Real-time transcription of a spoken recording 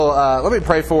Let me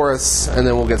pray for us, and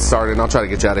then we'll get started, and I'll try to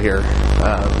get you out of here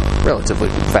relatively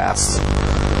fast.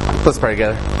 Let's pray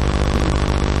together.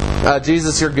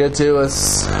 Jesus, you're good to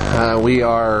us. We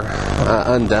are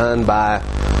undone by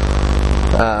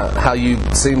how you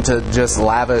seem to just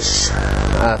lavish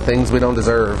things we don't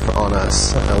deserve on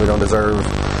us. We don't deserve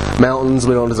mountains.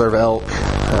 We don't deserve elk.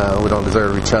 We don't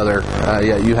deserve each other.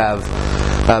 Yet you have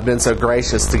been so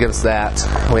gracious to give us that.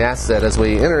 We ask that as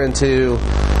we enter into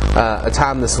a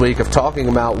time this week of talking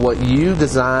about what you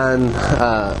design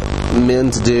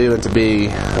men to do and to be,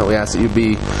 we ask that you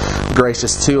be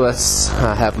gracious to us,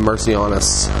 have mercy on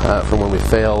us for when we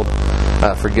failed,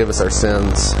 forgive us our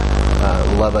sins,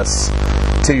 love us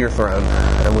to your throne,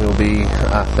 and we will be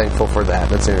thankful for that.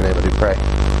 That's in your name I do pray.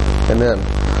 Amen.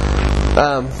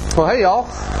 Well, hey y'all.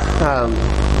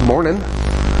 Morning.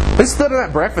 We stood in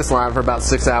that breakfast line for about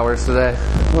 6 hours today.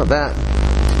 How about that?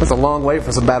 That's a long wait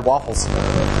for some bad waffles.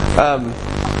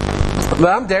 But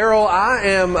I'm Daryl.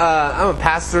 I'm a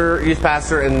pastor, youth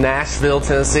pastor in Nashville,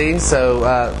 Tennessee. So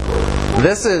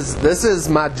this is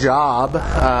my job.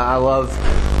 I love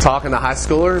talking to high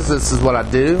schoolers. This is what I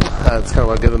do. It's kind of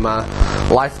what I've given my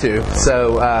life to.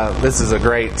 So this is a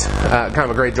great, kind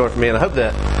of a great joy for me. And I hope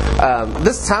that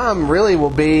this time really will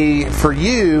be for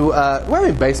you. We have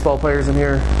any baseball players in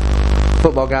here?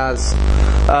 Football guys?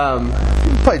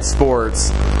 Played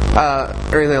sports,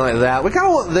 or anything like that. We kind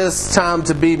of want this time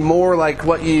to be more like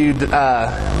what you'd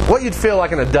feel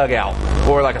like in a dugout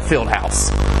or like a field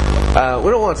house. We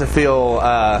don't want it to feel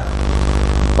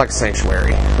like a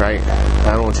sanctuary, right?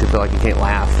 I don't want you to feel like you can't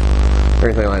laugh or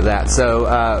anything like that. So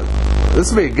this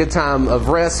will be a good time of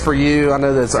rest for you. I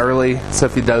know that it's early, so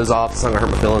if you doze off, it's not going to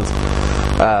hurt my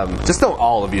feelings. Just don't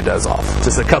all of you doze off.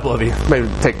 Just a couple of you. Maybe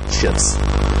take shits.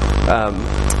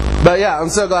 But yeah, I'm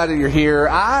so glad that you're here.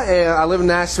 I live in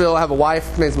Nashville. I have a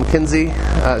wife named Mackenzie.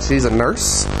 She's a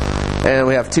nurse. And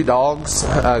we have 2 dogs.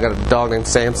 I got a dog named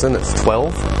Samson that's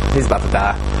 12. He's about to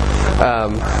die.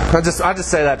 I just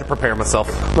say that to prepare myself.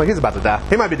 Like, he's about to die.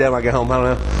 He might be dead when I get home. I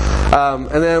don't know.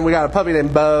 And then we got a puppy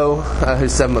named Bo,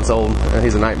 who's 7 months old. And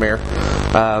he's a nightmare.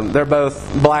 They're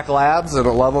both black labs, and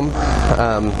I love them.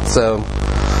 So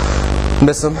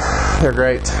miss them. They're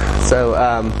great. So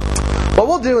what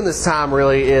we'll do in this time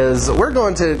really is we're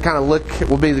going to kind of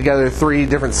we'll be together 3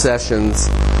 different sessions.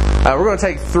 We're going to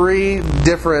take 3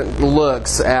 different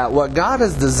looks at what God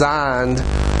has designed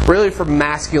really for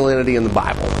masculinity in the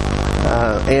Bible.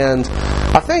 And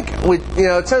I think we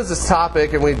chose this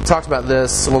topic, and we talked about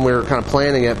this when we were kind of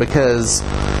planning it, because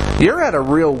you're at a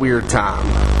real weird time.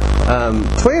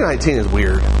 2019 is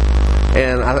weird.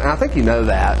 And I think you know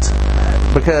that,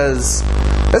 because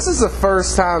this is the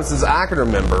first time since I can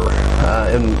remember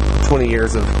in 20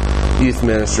 years of youth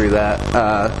ministry that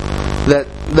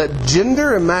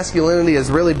gender and masculinity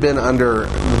has really been under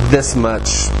this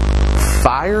much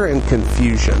fire and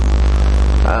confusion,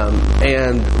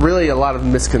 and really a lot of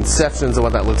misconceptions of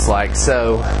what that looks like.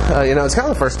 So it's kind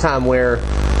of the first time where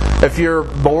if you're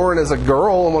born as a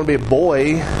girl and want to be a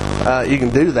boy, you can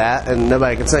do that and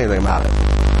nobody can say anything about it.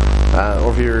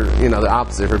 Or if you're, the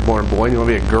opposite, if you're born a boy and you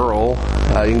want to be a girl,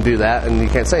 you can do that and you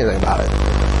can't say anything about it.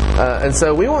 And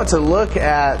so we want to look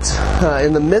at,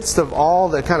 in the midst of all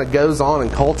that kind of goes on in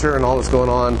culture and all that's going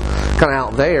on kind of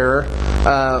out there,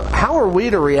 how are we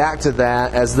to react to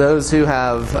that as those who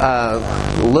have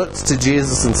looked to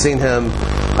Jesus and seen Him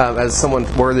as someone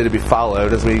worthy to be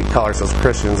followed, as we call ourselves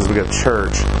Christians, as we go to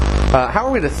church? How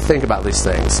are we to think about these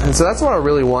things? And so that's what I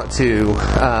really want to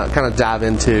kind of dive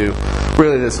into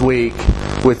really this week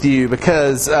with you,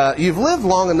 because you've lived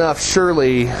long enough,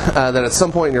 surely, that at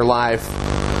some point in your life,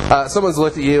 someone's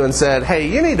looked at you and said, hey,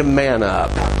 you need to man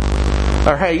up.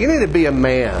 Or, hey, you need to be a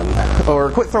man. Or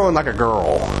quit throwing like a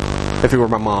girl. If you were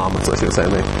my mom, that's what she would say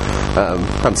to me.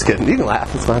 I'm just kidding. You can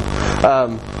laugh. It's fine.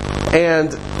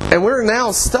 And we're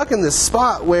now stuck in this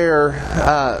spot where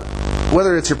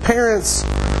whether it's your parents,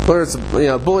 whether it's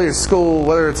a bully at school,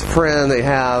 whether it's a friend they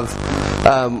have,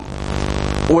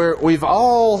 where we've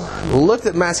all looked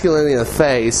at masculinity in the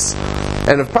face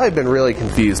and have probably been really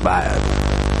confused by it.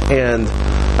 And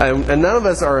none of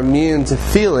us are immune to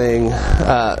feeling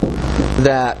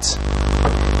that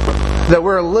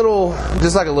we're a little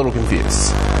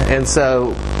confused. And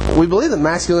so we believe that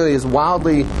masculinity is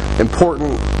wildly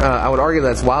important. I would argue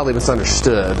that it's wildly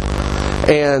misunderstood.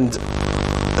 And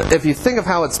if you think of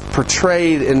how it's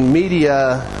portrayed in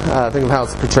media, think of how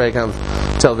it's portrayed kind of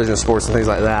television, sports, and things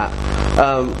like that.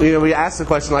 We ask the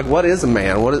question, like, what is a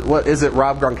man? What is it?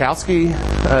 Rob Gronkowski?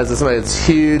 Is it somebody that's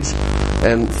huge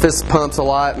and fist pumps a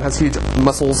lot and has huge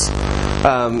muscles?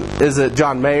 Is it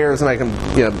John Mayer? Somebody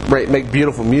can make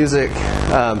beautiful music?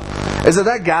 Is it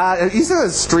that guy? You see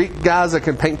those street guys that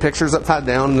can paint pictures upside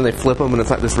down and then they flip them and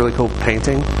it's like this really cool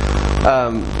painting?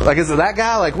 Like, is it that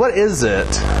guy? Like, what is it?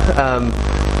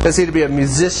 Is he to be a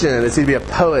musician? Is he to be a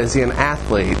poet? Is he an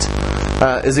athlete?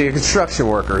 Is he a construction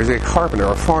worker? Is he a carpenter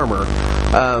or a farmer?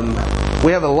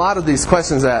 We have a lot of these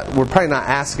questions that we're probably not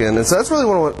asking. And so that's really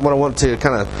what I want to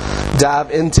kind of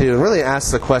dive into and really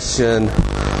ask the question,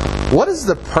 what is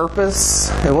the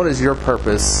purpose and what is your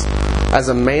purpose as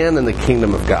a man in the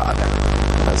kingdom of God?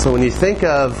 So when you think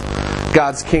of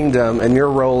God's kingdom and your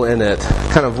role in it,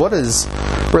 kind of what is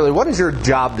your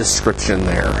job description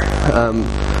there?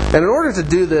 And in order to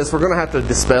do this, we're going to have to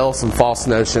dispel some false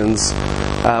notions.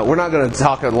 We're not going to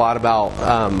talk a lot about,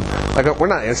 we're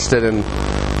not interested in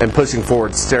pushing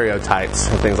forward stereotypes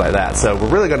and things like that. So we're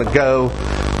really going to go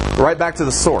right back to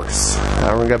the source.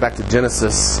 We're going to go back to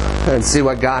Genesis and see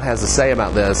what God has to say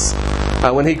about this.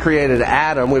 When He created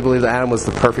Adam, we believe that Adam was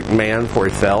the perfect man before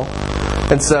he fell.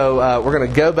 And so we're going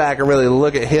to go back and really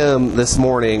look at him this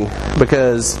morning,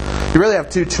 because you really have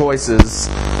two choices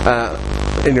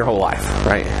in your whole life,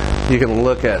 right? You can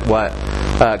look at what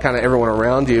kind of everyone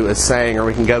around you is saying, or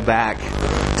we can go back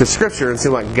to Scripture and see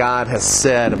what God has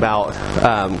said about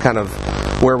kind of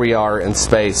where we are in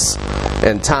space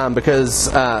and time.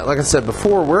 Because, like I said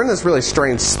before, we're in this really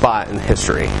strange spot in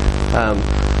history.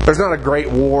 There's not a great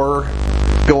war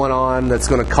going on that's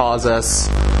going to cause us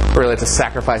really to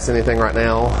sacrifice anything right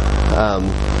now.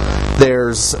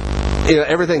 There's,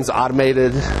 everything's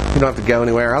automated. You don't have to go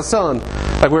anywhere. I was telling,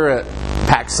 we were at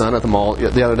PacSun at the mall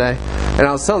the other day, and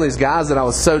I was telling these guys that I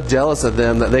was so jealous of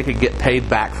them that they could get paid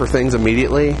back for things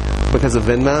immediately because of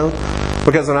Venmo.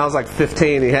 Because when I was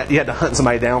 15, you had to hunt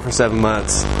somebody down for 7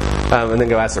 months, and then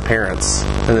go ask their parents,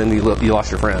 and then you lost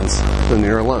your friends, and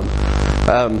you're alone.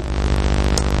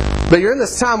 But you're in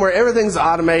this time where everything's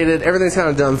automated, everything's kind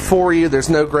of done for you. There's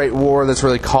no great war that's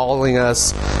really calling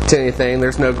us to anything.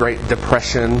 There's no great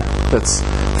depression that's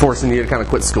forcing you to kind of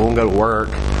quit school and go to work.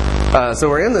 So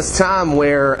we're in this time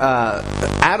where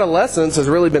adolescence has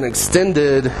really been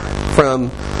extended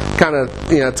from kind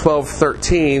of 12,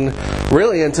 13,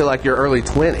 really into your early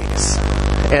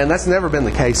 20s. And that's never been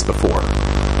the case before.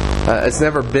 It's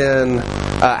never been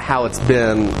how it's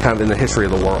been kind of in the history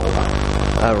of the world.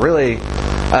 Really,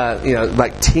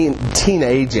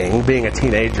 teenaging, being a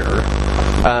teenager,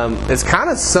 is kind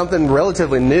of something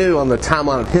relatively new on the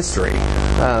timeline of history.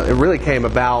 It really came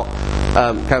about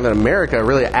kind of in America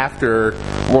really after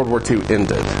World War II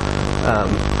ended.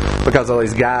 Because all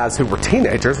these guys who were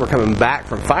teenagers were coming back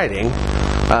from fighting,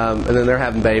 and then they're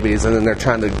having babies, and then they're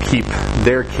trying to keep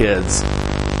their kids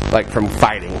from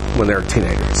fighting when they're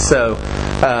teenagers. So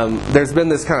there's been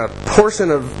this kind of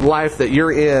portion of life that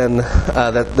you're in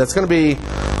that's going to be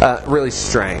really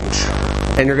strange,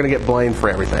 and you're going to get blamed for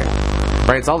everything.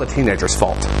 Right? It's all the teenagers'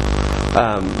 fault.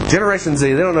 Generation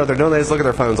Z, they don't know what they're doing. They just look at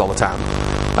their phones all the time.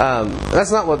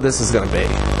 That's not what this is going to be,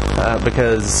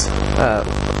 because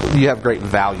you have great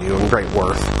value and great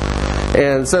worth.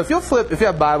 And so if you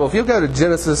have Bible, if you'll go to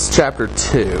Genesis chapter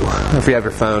 2, if you have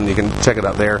your phone, you can check it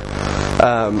up there.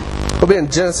 We'll be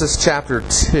in Genesis chapter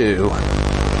 2,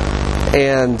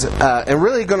 and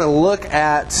really going to look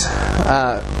at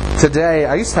today.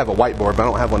 I used to have a whiteboard, but I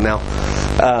don't have one now.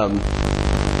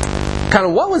 Kind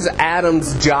of what was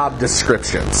Adam's job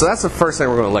description? So that's the first thing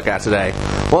we're going to look at today.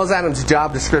 What was Adam's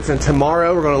job description?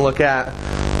 Tomorrow we're going to look at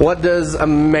what does a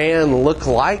man look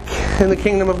like in the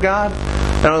kingdom of God?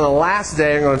 And on the last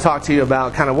day I'm going to talk to you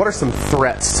about kind of what are some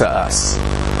threats to us.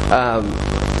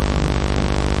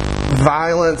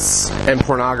 Violence and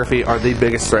pornography are the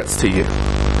biggest threats to you.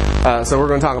 So we're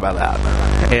going to talk about that.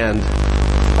 And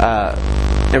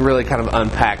really kind of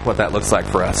unpack what that looks like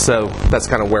for us. So that's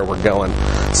kind of where we're going.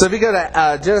 So if you go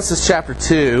to Genesis chapter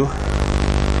 2,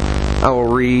 I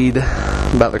will read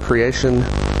about the creation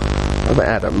of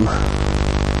Adam.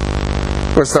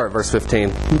 We're going to start at verse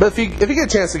 15. But if you get a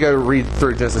chance to go read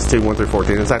through Genesis 2, 1 through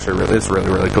 14, it's actually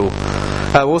really cool.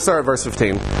 We'll start at verse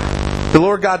 15. The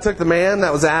Lord God took the man,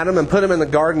 that was Adam, and put him in the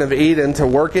Garden of Eden to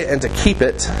work it and to keep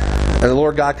it. And the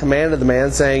Lord God commanded the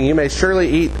man, saying, You may surely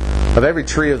eat of every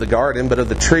tree of the garden, but of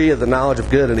the tree of the knowledge of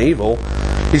good and evil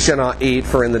you shall not eat,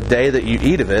 for in the day that you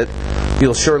eat of it,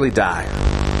 you'll surely die.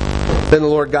 Then the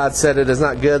Lord God said, It is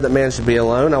not good that man should be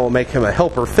alone. I will make him a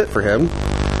helper fit for him.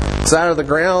 So out of the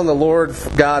ground the Lord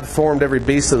God formed every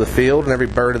beast of the field and every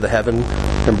bird of the heaven,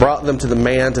 and brought them to the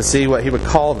man to see what he would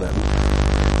call them.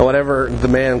 And whatever the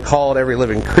man called every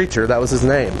living creature, that was his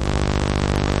name.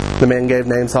 The man gave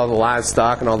names to all the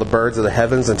livestock and all the birds of the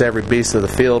heavens and to every beast of the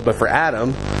field. But for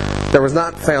Adam there was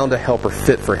not found a helper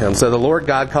fit for him. So the Lord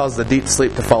God caused a deep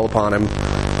sleep to fall upon him.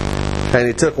 And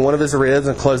he took one of his ribs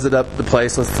and closed it up the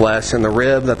place with flesh, and the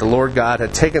rib that the Lord God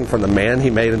had taken from the man he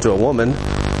made into a woman,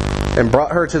 and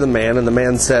brought her to the man. And the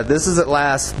man said, "This is at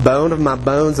last bone of my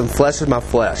bones and flesh of my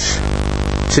flesh.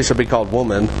 She shall be called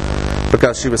woman,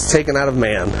 because she was taken out of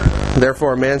man.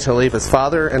 Therefore a man shall leave his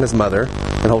father and his mother,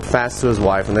 and hold fast to his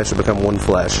wife, and they shall become one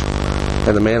flesh.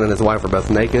 And the man and his wife were both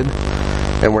naked,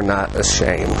 and were not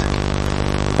ashamed."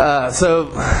 So,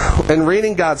 in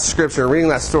reading God's Scripture, reading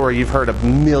that story, you've heard a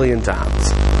million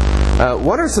times.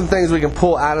 What are some things we can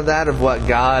pull out of that, of what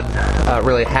God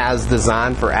really has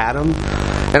designed for Adam?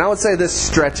 And I would say this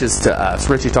stretches to us.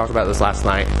 Richie talked about this last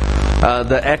night.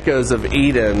 The echoes of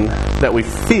Eden that we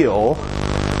feel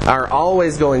are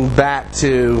always going back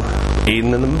to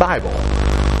Eden in the Bible.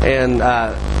 And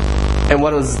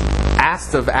what was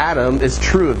asked of Adam is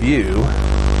true of you,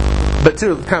 but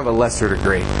to kind of a lesser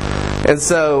degree. And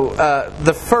so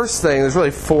the first thing, there's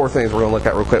really four things we're going to look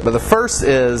at real quick, but the first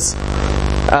is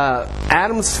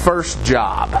Adam's first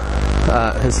job,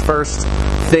 his first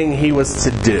thing he was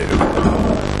to do,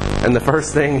 and the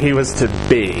first thing he was to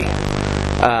be,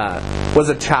 was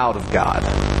a child of God.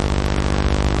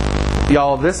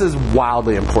 Y'all, this is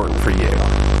wildly important for you,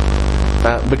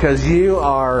 because you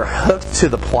are hooked to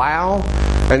the plow,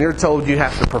 and you're told you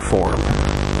have to perform.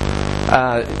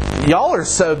 Y'all are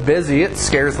so busy, it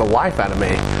scares the life out of me.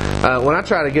 When I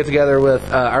try to get together with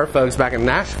our folks back in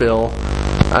Nashville,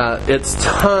 it's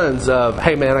tons of,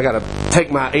 "Hey man, I got to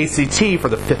take my ACT for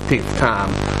the 15th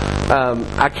time.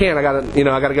 I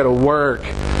got to go to work.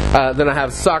 Then I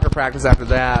have soccer practice after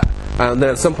that. Then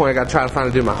at some point I got to try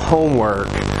to do my homework."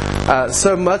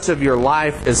 So much of your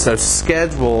life is so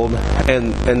scheduled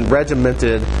and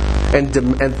regimented,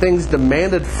 and things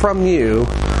demanded from you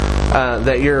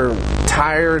that you're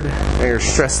tired and you're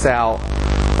stressed out.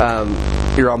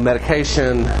 You're on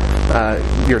medication.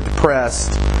 You're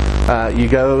depressed. You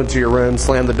go into your room,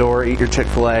 slam the door, eat your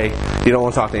Chick-fil-A. You don't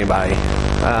want to talk to anybody.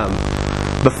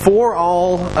 Before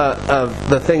all of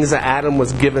the things that Adam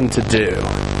was given to do,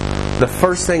 the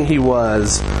first thing he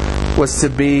was to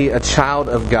be a child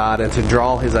of God and to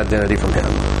draw his identity from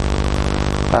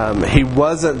Him. He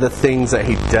wasn't the things that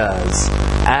he does.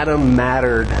 Adam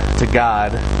mattered to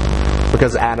God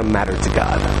because Adam mattered to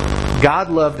God. God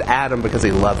loved Adam because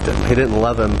He loved him. He didn't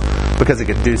love him because He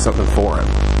could do something for him.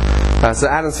 So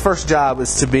Adam's first job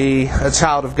is to be a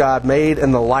child of God, made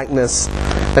in the likeness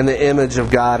and the image of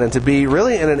God, and to be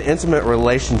really in an intimate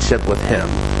relationship with Him.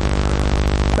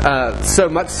 So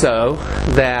much so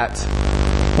that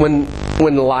when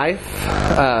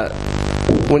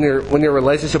your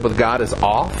relationship with God is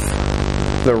off,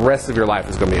 the rest of your life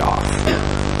is going to be off.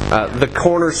 The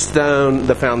cornerstone,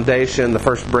 the foundation, the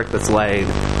first brick that's laid,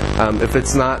 if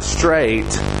it's not straight,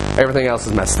 everything else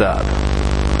is messed up.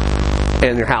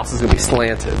 And your house is going to be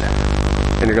slanted.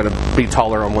 And you're going to be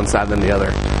taller on one side than the other.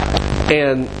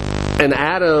 And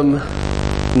Adam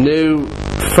knew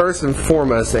first and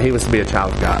foremost that he was to be a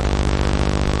child of God.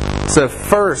 So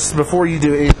first, before you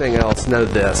do anything else, know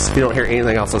this. If you don't hear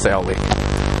anything else, I'll say all week.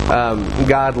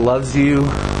 God loves you.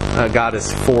 God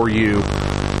is for you.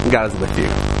 God is with you.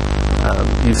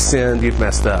 You've sinned. You've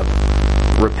messed up.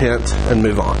 Repent and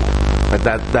move on.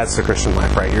 That's the Christian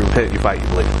life, right? You repent, you fight, you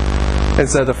believe. And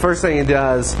so the first thing he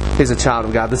does, he's a child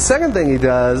of God. The second thing he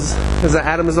does is that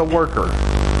Adam is a worker.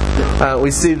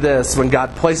 We see this when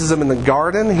God places him in the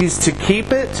garden. He's to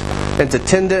keep it and to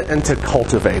tend it and to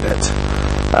cultivate it.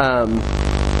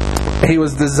 He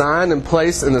was designed and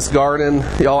placed in this garden.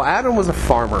 Y'all, Adam was a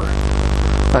farmer.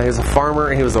 He was a farmer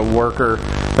and he was a worker.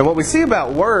 And what we see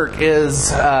about work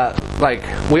is,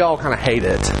 we all kind of hate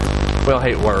it. We all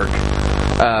hate work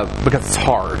because it's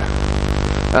hard.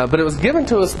 But it was given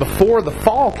to us before the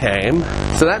fall came,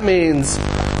 so that means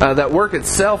that work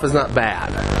itself is not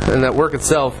bad. And that work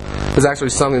itself is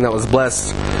actually something that was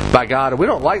blessed by God. And we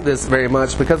don't like this very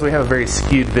much because we have a very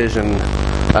skewed vision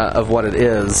of what it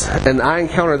is. And I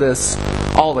encounter this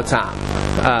all the time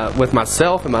with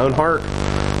myself in my own heart,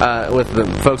 with the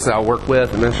folks that I work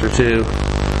with and minister to.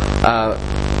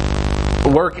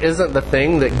 Work isn't the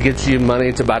thing that gets you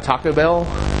money to buy Taco Bell.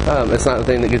 It's not the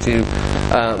thing that gets you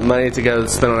money to go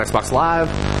spend on Xbox Live.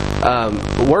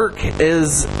 Work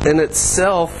is in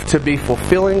itself to be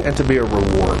fulfilling and to be a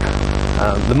reward.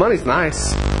 The money's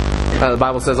nice. The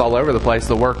Bible says all over the place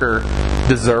the worker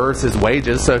deserves his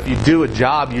wages. So if you do a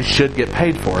job, you should get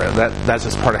paid for it. That's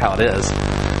just part of how it is.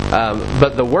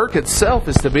 But the work itself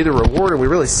is to be the reward, and we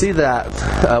really see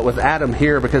that with Adam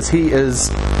here, because he is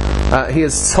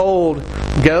told,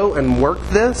 go and work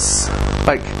this.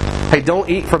 Like, hey, don't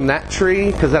eat from that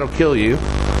tree because that'll kill you.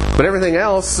 But everything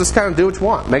else, just kind of do what you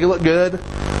want. Make it look good.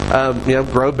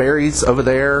 Grow berries over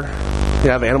there. You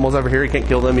have animals over here, you can't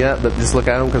kill them yet, but just look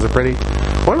at them because they're pretty.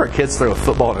 One of our kids threw a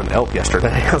football at an elk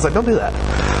yesterday. I was like, don't do that.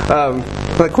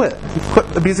 Like, quit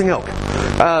abusing elk.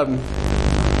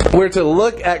 We're to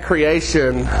look at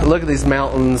creation, look at these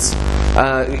mountains.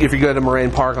 If you go to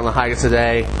Moraine Park on the hike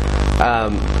today,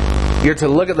 you're to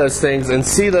look at those things and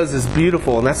see those as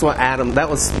beautiful. And that's what Adam, that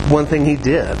was one thing he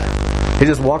did. He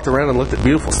just walked around and looked at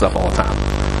beautiful stuff all the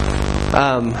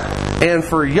time. And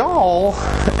for y'all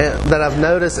that I've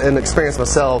noticed and experienced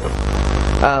myself,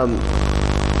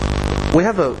 we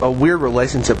have a weird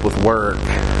relationship with work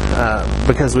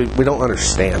because we don't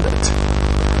understand it.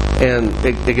 And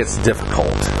it gets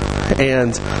difficult.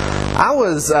 And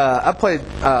I played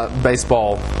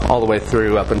baseball all the way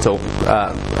through up until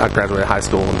I graduated high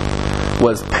school and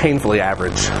was painfully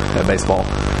average at baseball.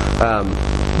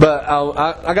 But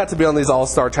I got to be on these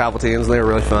all-star travel teams, and they were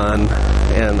really fun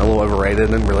and a little overrated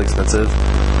and really expensive.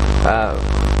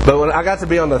 But when I got to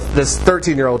be on this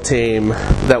 13-year-old team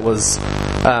that was,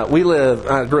 I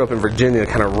grew up in Virginia,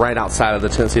 kind of right outside of the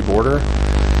Tennessee border.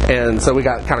 And so we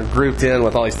got kind of grouped in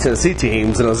with all these Tennessee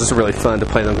teams, and it was just really fun to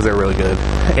play them because they were really good.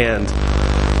 And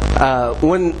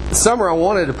one summer I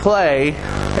wanted to play,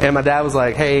 and my dad was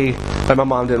like, hey, like my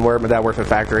mom didn't work, my dad worked in a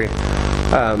factory.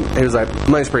 He was like,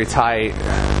 money's pretty tight,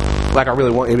 like I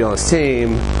really want you to be on this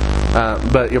team,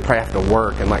 but you'll probably have to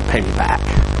work and like pay me back.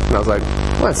 And I was like,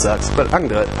 well, that sucks, but I can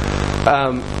do it.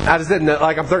 I just didn't know,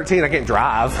 like I'm 13, I can't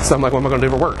drive, so I'm like, what am I going to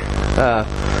do for work?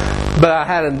 But I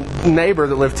had a neighbor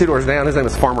that lived 2 doors down. His name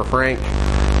was Farmer Frank,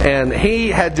 and he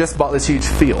had just bought this huge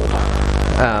field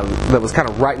that was kind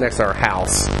of right next to our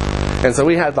house. And so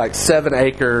we had like 7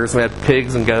 acres. We had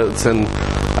pigs and goats and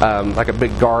like a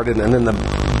big garden, and then the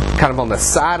kind of on the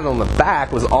side and on the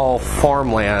back was all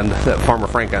farmland that Farmer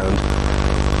Frank owned.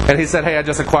 And he said, hey, I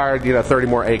just acquired 30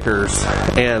 more acres,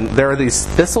 and there are these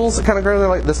thistles that kind of grow. They're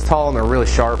like this tall and they're really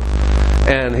sharp.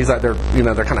 And he's like, they're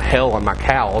kind of hell on my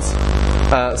cows.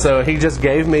 So he just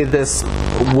gave me this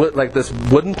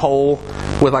wooden pole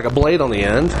with like a blade on the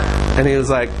end, and he was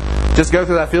like, just go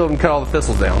through that field and cut all the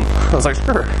thistles down. I was like,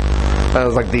 sure. I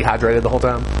was like dehydrated the whole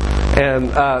time.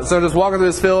 And so just walking through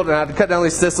this field, and I had to cut down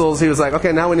these thistles. He was like,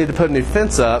 okay, now we need to put a new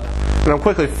fence up. And I'm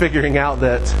quickly figuring out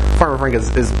that Farmer Frank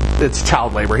it's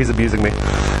child labor. He's abusing me.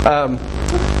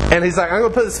 And he's like, I'm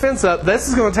going to put this fence up. This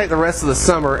is going to take the rest of the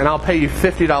summer, and I'll pay you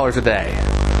 $50 a day.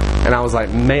 And I was like,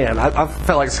 man, I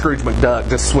felt like Scrooge McDuck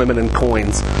just swimming in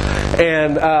coins.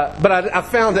 And but I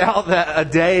found out that a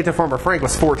day to Farmer Frank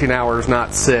was 14 hours,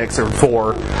 not 6 or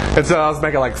 4. And so I was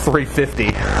making like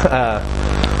 $3.50.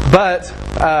 But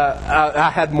I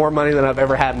had more money than I've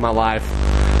ever had in my life.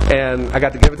 And I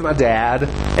got to give it to my dad,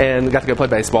 and got to go play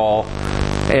baseball,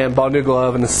 and bought a new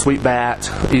glove and a sweet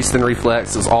bat, Easton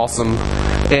Reflex. It was awesome.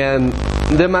 And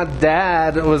then my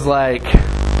dad was like,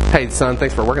 hey, son,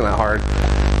 thanks for working that hard.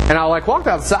 And I walked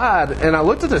outside, and I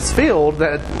looked at this field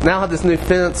that now had this new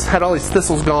fence, had all these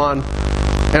thistles gone,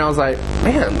 and I was like,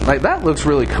 man, that looks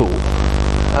really cool.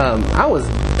 I was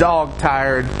dog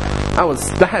tired. I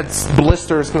had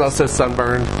blisters because I was so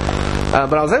sunburned.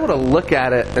 But I was able to look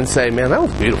at it and say, man, that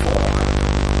was beautiful.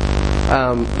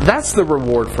 That's the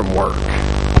reward from work.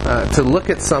 To look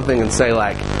at something and say,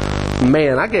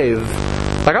 man,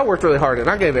 I worked really hard and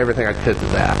I gave everything I could to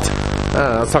that.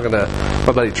 I was talking to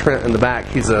my buddy Trent in the back.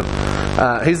 He's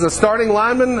a starting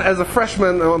lineman as a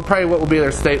freshman on probably what will be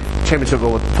their state championship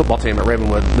football team at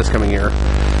Ravenwood this coming year.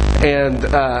 And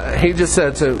he just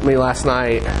said to me last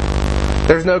night,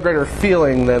 there's no greater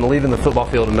feeling than leaving the football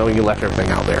field and knowing you left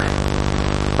everything out there.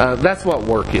 That's what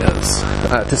work is.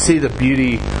 To see the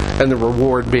beauty and the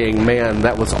reward being, man,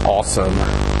 that was awesome.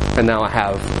 And now I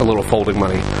have a little folding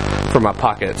money for my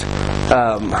pocket.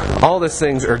 All these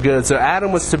things are good. So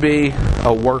Adam was to be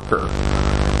a worker.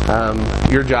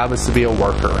 Your job is to be a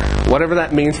worker. Whatever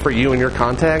that means for you in your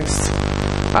context.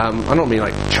 I don't mean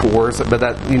like chores, but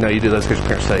that you do those because your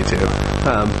parents tell you to.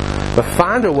 But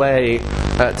find a way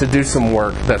to do some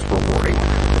work that's rewarding.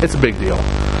 It's a big deal.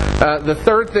 The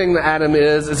third thing that Adam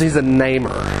is he's a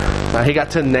namer. He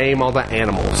got to name all the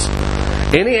animals.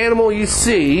 Any animal you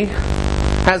see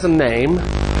has a name.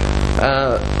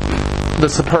 The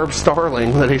superb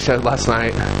starling that he showed last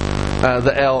night,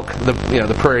 the elk,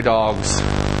 the prairie dogs,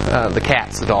 the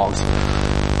cats, the dogs.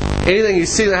 Anything you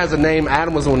see that has a name,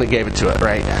 Adam was the one that gave it to it,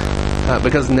 right?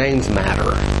 Because names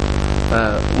matter.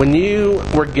 When you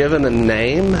were given a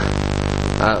name,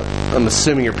 I'm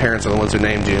assuming your parents are the ones who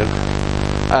named you.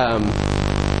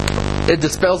 It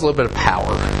dispels a little bit of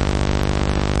power.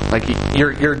 Like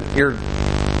you're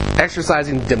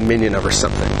exercising dominion over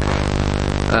something.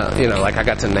 Like I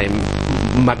got to name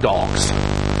my dogs.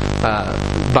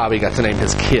 Bobby got to name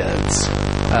his kids.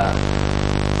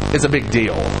 is a big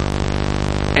deal.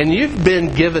 And you've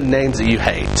been given names that you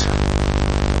hate.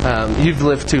 You've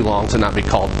lived too long to not be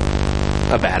called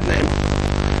a bad name.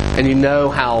 And you know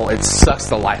how it sucks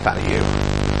the life out of you.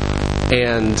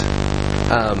 And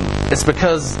it's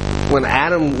because when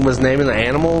Adam was naming the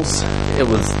animals, it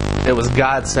was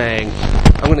God saying,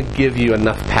 I'm going to give you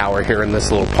enough power here in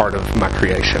this little part of my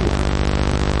creation.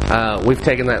 We've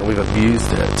taken that and we've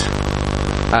abused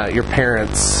it. Your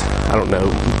parents, I don't know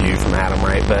you from Adam,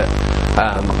 right? But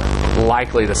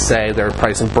likely to say there are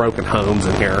probably some broken homes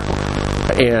in here.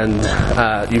 And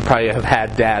you probably have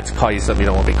had dads call you something you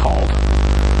don't want to be called.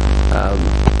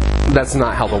 That's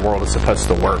not how the world is supposed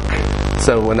to work.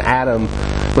 So when Adam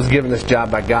was given this job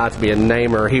by God to be a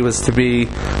namer, he was to be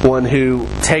one who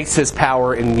takes his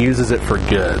power and uses it for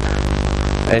good.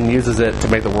 And uses it to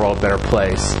make the world a better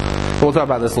place. We'll talk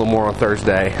about this a little more on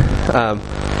Thursday.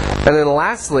 And then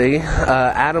lastly,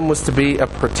 Adam was to be a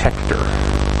protector.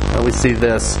 We see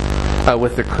this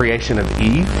with the creation of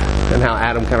Eve and how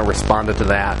Adam kind of responded to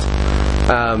that.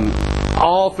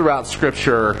 All throughout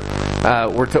Scripture,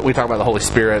 we talk about the Holy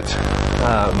Spirit.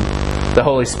 The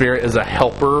Holy Spirit is a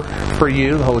helper for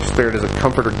you. The Holy Spirit is a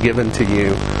comforter given to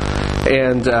you.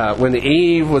 And when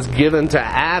Eve was given to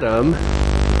Adam,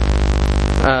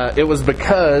 it was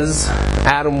because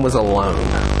Adam was alone.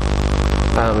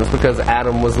 It was because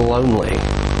Adam was lonely.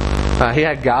 He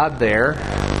had God there.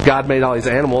 God made all these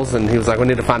animals, and he was like, we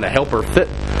need to find a helper fit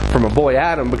for my boy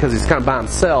Adam because he's kind of by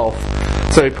himself.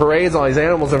 So he parades all these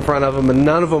animals in front of him, and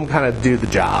none of them kind of do the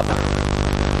job.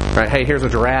 Right? Hey, here's a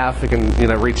giraffe. It can,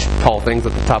 reach tall things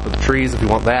at the top of the trees if you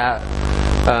want that.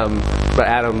 But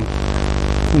Adam,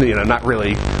 not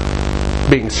really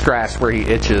being scratched where he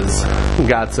itches.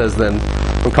 God says, then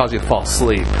I'm going to cause you to fall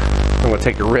asleep. I'm going to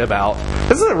take your rib out.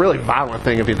 This is a really violent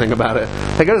thing if you think about it.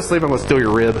 Hey, go to sleep, I'm going to steal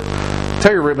your rib.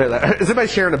 Tell your rib that. Is anybody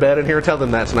sharing a bed in here? Tell them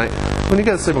that tonight. When you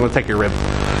go to sleep, I'm going to take your rib.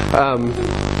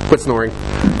 Quit snoring.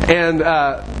 And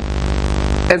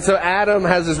so Adam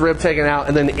has his rib taken out,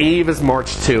 and then Eve is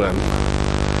marched to him.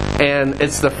 And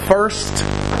it's the first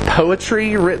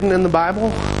poetry written in the Bible,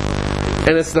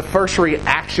 and it's the first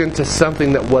reaction to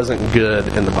something that wasn't good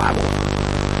in the Bible.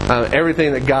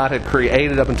 Everything that God had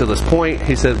created up until this point,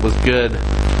 he said was good.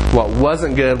 What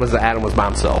wasn't good was that Adam was by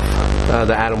himself. That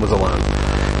Adam was alone.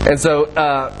 And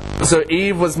so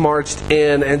Eve was marched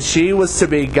in, and she was to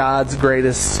be God's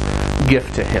greatest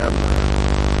gift to him.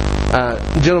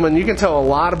 Gentlemen, you can tell a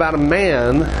lot about a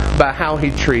man by how he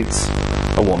treats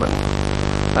a woman.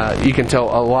 You can tell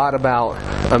a lot about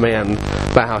a man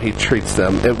by how he treats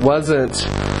them. It wasn't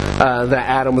that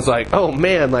Adam was like, oh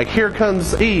man, like here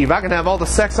comes Eve, I can have all the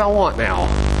sex I want now.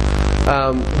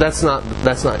 That's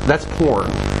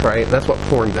porn, right? That's what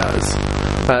porn does.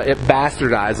 It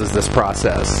bastardizes this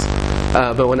process.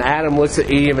 But when Adam looks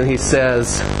at Eve and he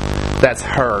says, that's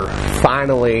her.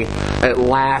 Finally, at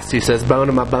last, he says, bone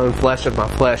of my bone, flesh of my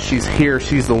flesh. She's here.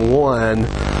 She's the one.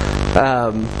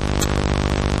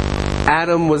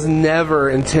 Adam was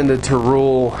never intended to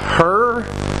rule her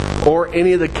or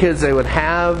any of the kids they would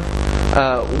have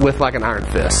with like an iron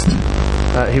fist.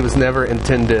 He was never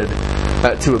intended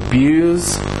to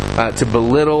abuse, to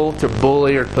belittle, to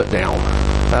bully, or to put down.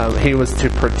 He was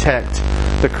to protect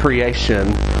the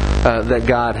creation that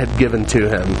God had given to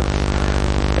him.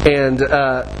 And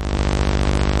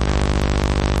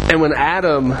when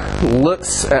Adam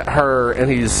looks at her and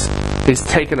he's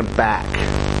taken aback,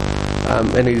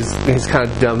 and he's kind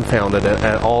of dumbfounded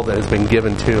at all that has been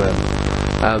given to him,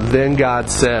 then God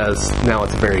says, now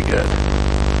it's very good.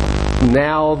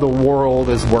 Now the world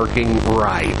is working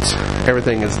right.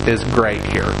 Everything is great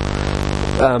here.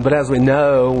 But as we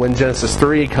know, when Genesis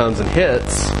 3 comes and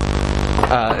hits,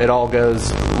 it all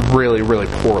goes really, really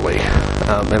poorly.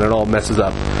 And it all messes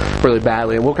up really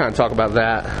badly. And we'll kind of talk about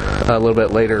that a little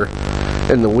bit later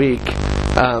in the week.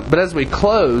 But as we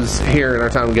close here in our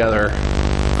time together,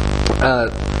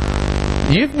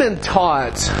 you've been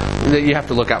taught that you have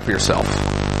to look out for yourself.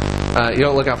 You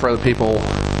don't look out for other people.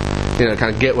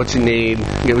 Kind of get what you need,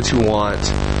 get what you want.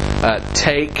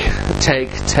 Take,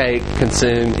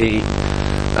 consume, eat,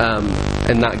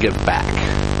 and not give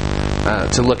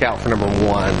back. To look out for number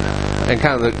one. And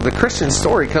kind of the Christian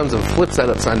story comes and flips that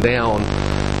upside down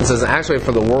and says, actually,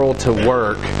 for the world to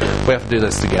work, we have to do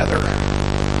this together.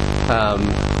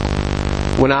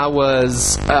 When I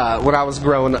was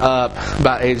growing up,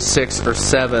 about age 6 or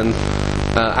 7,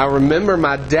 I remember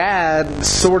my dad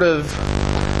sort of,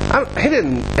 he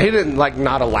didn't like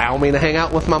not allow me to hang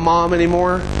out with my mom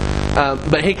anymore,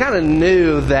 but he kind of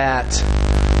knew that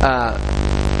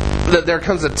there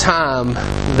comes a time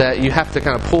that you have to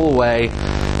kind of pull away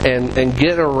and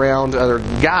get around other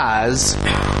guys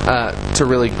to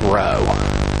really grow.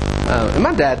 And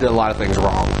my dad did a lot of things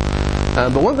wrong.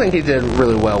 But one thing he did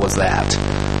really well was that.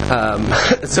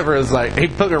 Except for it was like, he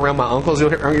put me around my uncles. I'm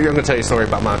going to tell you a story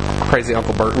about my crazy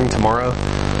Uncle Burton tomorrow.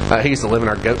 He used to live in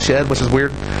our goat shed, which is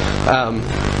weird.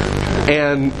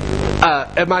 And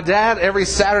my dad, every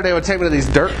Saturday, would take me to these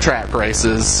dirt track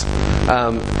races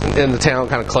in the town,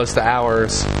 kind of close to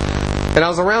ours. And I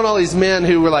was around all these men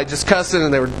who were like just cussing,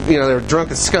 and they were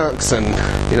drunk as skunks, and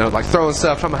like throwing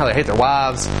stuff, talking about how they hate their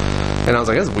wives. And I was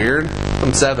like, that's weird.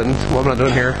 I'm 7. What am I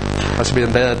doing here? I should be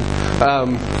in bed.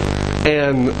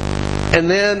 And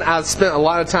then I spent a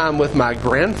lot of time with my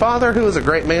grandfather, who was a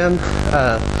great man.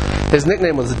 His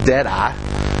nickname was Deadeye,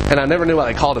 and I never knew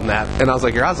why they called him that. And I was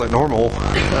like, your eyes look normal.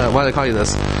 Why do they call you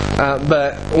this?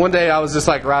 But one day I was just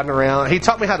like riding around. He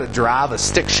taught me how to drive a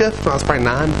stick shift when I was probably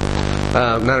 9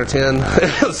 or 10.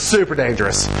 It was super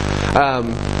dangerous.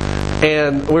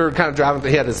 And we were kind of driving.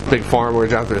 He had this big farm. We were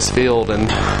driving through his field,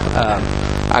 and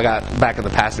I got back in the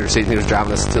passenger seat, and he was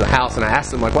driving us to the house. And I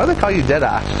asked him, like, why do they call you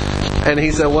Deadeye? And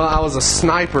he said, well, I was a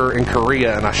sniper in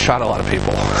Korea, and I shot a lot of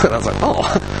people. And I was like, oh,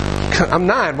 I'm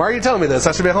 9. Why are you telling me this?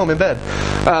 I should be home in bed.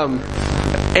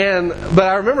 But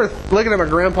I remember looking at my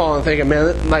grandpa and thinking,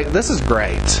 man, like, this is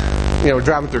great.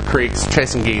 Driving through creeks,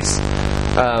 chasing geese.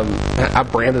 I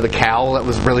branded a cow. That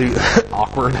was really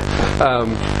awkward.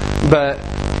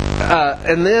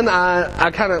 And then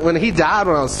I kind of, when he died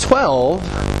when I was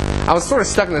 12, I was sort of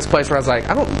stuck in this place where I was like,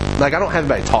 I don't have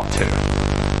anybody to talk to.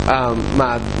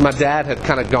 My dad had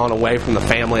kind of gone away from the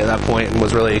family at that point and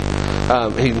was really,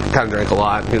 he kind of drank a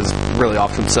lot. He was really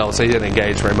off himself, so he didn't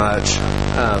engage very much.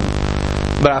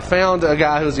 But I found a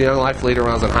guy who was a young life leader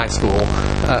when I was in high school,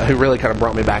 who really kind of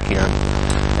brought me back in.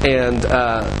 And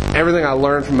everything I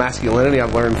learned from masculinity,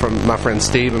 I've learned from my friend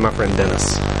Steve and my friend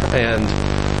Dennis.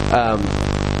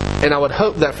 And I would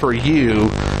hope that for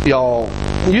y'all,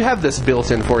 you have this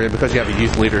built in for you because you have a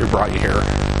youth leader who brought you here.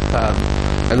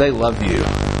 And they love you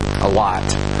a lot.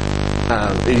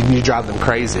 You drive them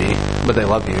crazy, but they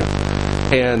love you.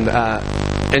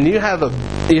 And you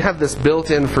have this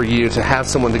built in for you to have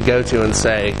someone to go to and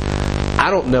say, I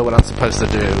don't know what I'm supposed to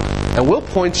do. And we'll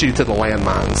point you to the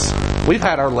landmines. We've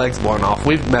had our legs blown off.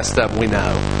 We've messed up. We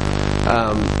know.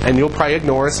 And you'll probably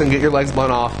ignore us and get your legs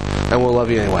blown off, and we'll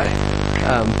love you anyway.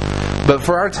 But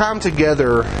for our time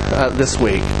together this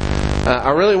week, I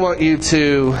really want you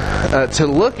to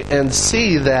look and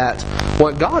see that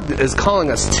what God is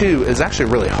calling us to is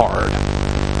actually really hard.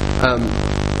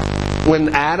 When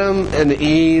Adam and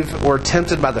Eve were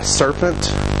tempted by the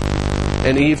serpent,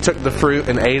 and Eve took the fruit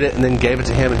and ate it and then gave it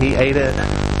to him and he ate it,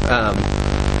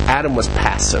 Adam was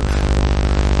passive.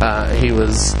 He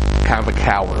was kind of a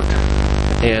coward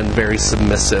and very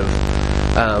submissive,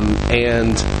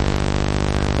 and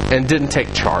didn't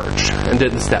take charge and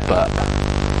didn't step up.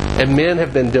 And men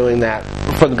have been doing that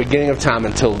from the beginning of time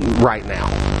until right now.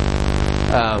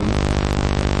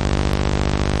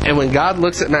 And when God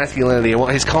looks at masculinity and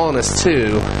what He's calling us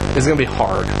to, is going to be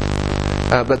hard.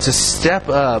 But to step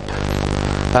up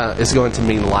is going to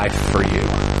mean life for you.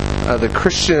 The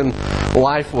Christian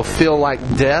life will feel like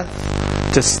death.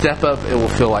 To step up, it will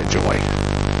feel like joy.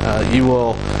 You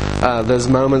will, those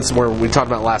moments where we talked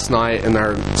about last night in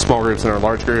our small groups and our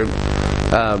large group,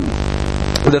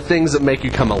 the things that make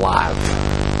you come alive,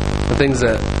 the things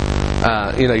that,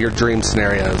 your dream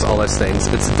scenarios, all those things.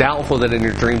 It's doubtful that in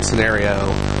your dream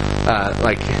scenario,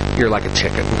 you're like a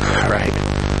chicken, right?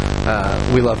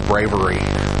 We love bravery.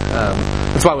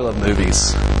 That's why we love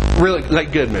movies. Really,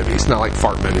 like good movies, not like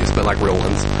fart movies, but like real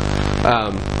ones.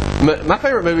 My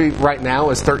favorite movie right now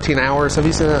is 13 Hours. Have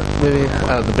you seen that movie?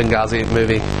 The Benghazi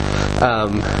movie.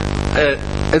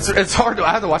 It's hard to.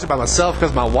 I have to watch it by myself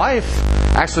because my wife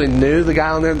actually knew the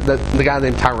guy on there, the guy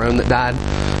named Tyrone that died.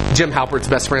 Jim Halpert's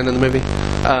best friend in the movie.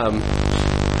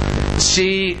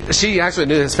 She actually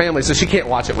knew his family, so she can't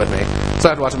watch it with me. So I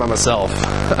have to watch it by myself.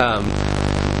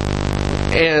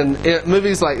 And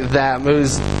movies like that,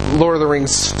 movies, Lord of the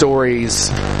Rings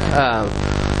stories,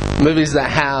 movies that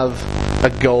have a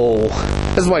goal.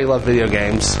 This is why you love video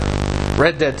games.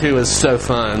 Red Dead 2 is so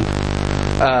fun.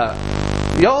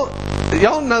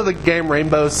 Y'all know the game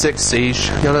Rainbow Six Siege?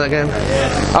 Y'all know that game?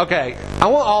 Okay. I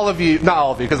want all of you, not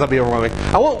all of you because that'll be overwhelming.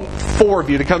 I want 4 of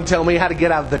you to come tell me how to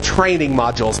get out of the training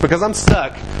modules because I'm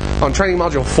stuck on training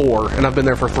module 4 and I've been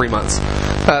there for 3 months.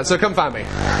 So come find me.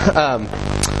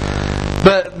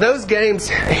 But those games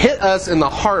hit us in the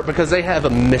heart because they have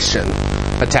a mission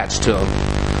attached to them.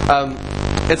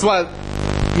 It's why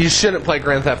you shouldn't play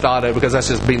Grand Theft Auto because that's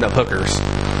just beating up hookers.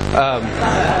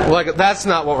 Like, that's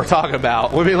not what we're talking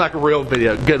about. We mean like real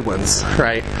video, good ones,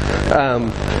 right?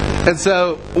 And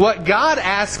so what God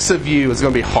asks of you is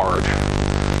going to be hard.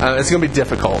 It's going to be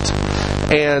difficult.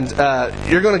 And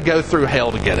you're going to go through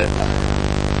hell to get it.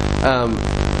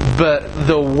 But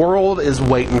the world is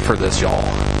waiting for this, y'all.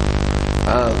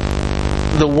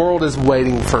 The world is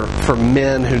waiting for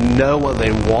men who know what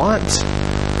they want,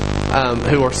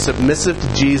 who are submissive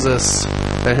to Jesus,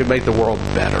 and who make the world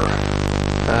better.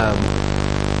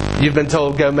 You've been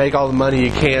told, go make all the money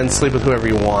you can, sleep with whoever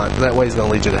you want. That way is going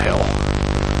to lead you to hell.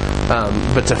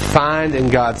 But to find in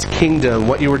God's kingdom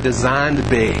what you were designed to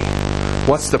be,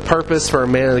 what's the purpose for a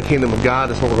man in the kingdom of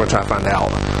God, is what we're going to try to find out.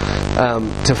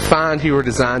 To find who you were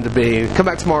designed to be. Come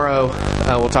back tomorrow.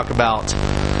 We'll talk about,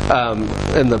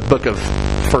 in the book of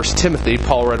 1 Timothy,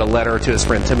 Paul wrote a letter to his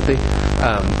friend Timothy.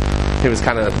 He was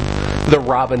kind of the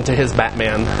Robin to his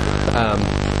Batman.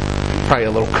 Probably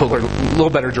a little cooler, a little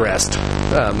better dressed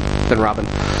than Robin.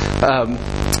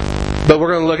 But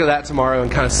we're going to look at that tomorrow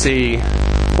and kind of see,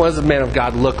 what does a man of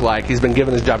God look like? He's been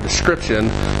given his job description.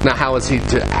 Now, how is he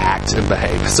to act and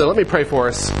behave? So let me pray for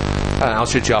us. I'll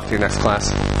shoot you off to your next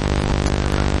class.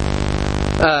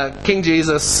 King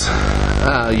Jesus,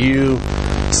 you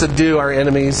subdue our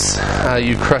enemies.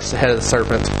 You crush the head of the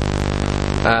serpent.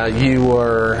 You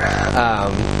are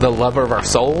the lover of our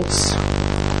souls.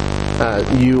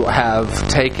 You have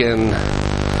taken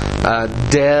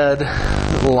dead,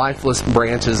 lifeless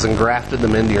branches and grafted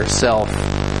them into yourself,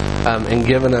 and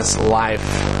given us life.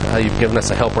 You've given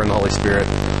us a helper in the Holy Spirit.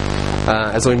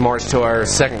 As we march to our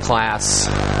second class,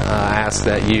 I ask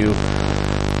that you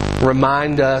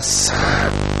remind us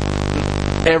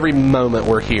every moment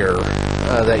we're here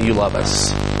that you love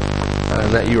us,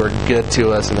 and that you are good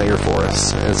to us, and that you're for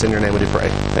us. And it's in your name we do pray.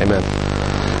 Amen.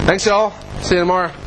 Thanks, y'all. See you tomorrow.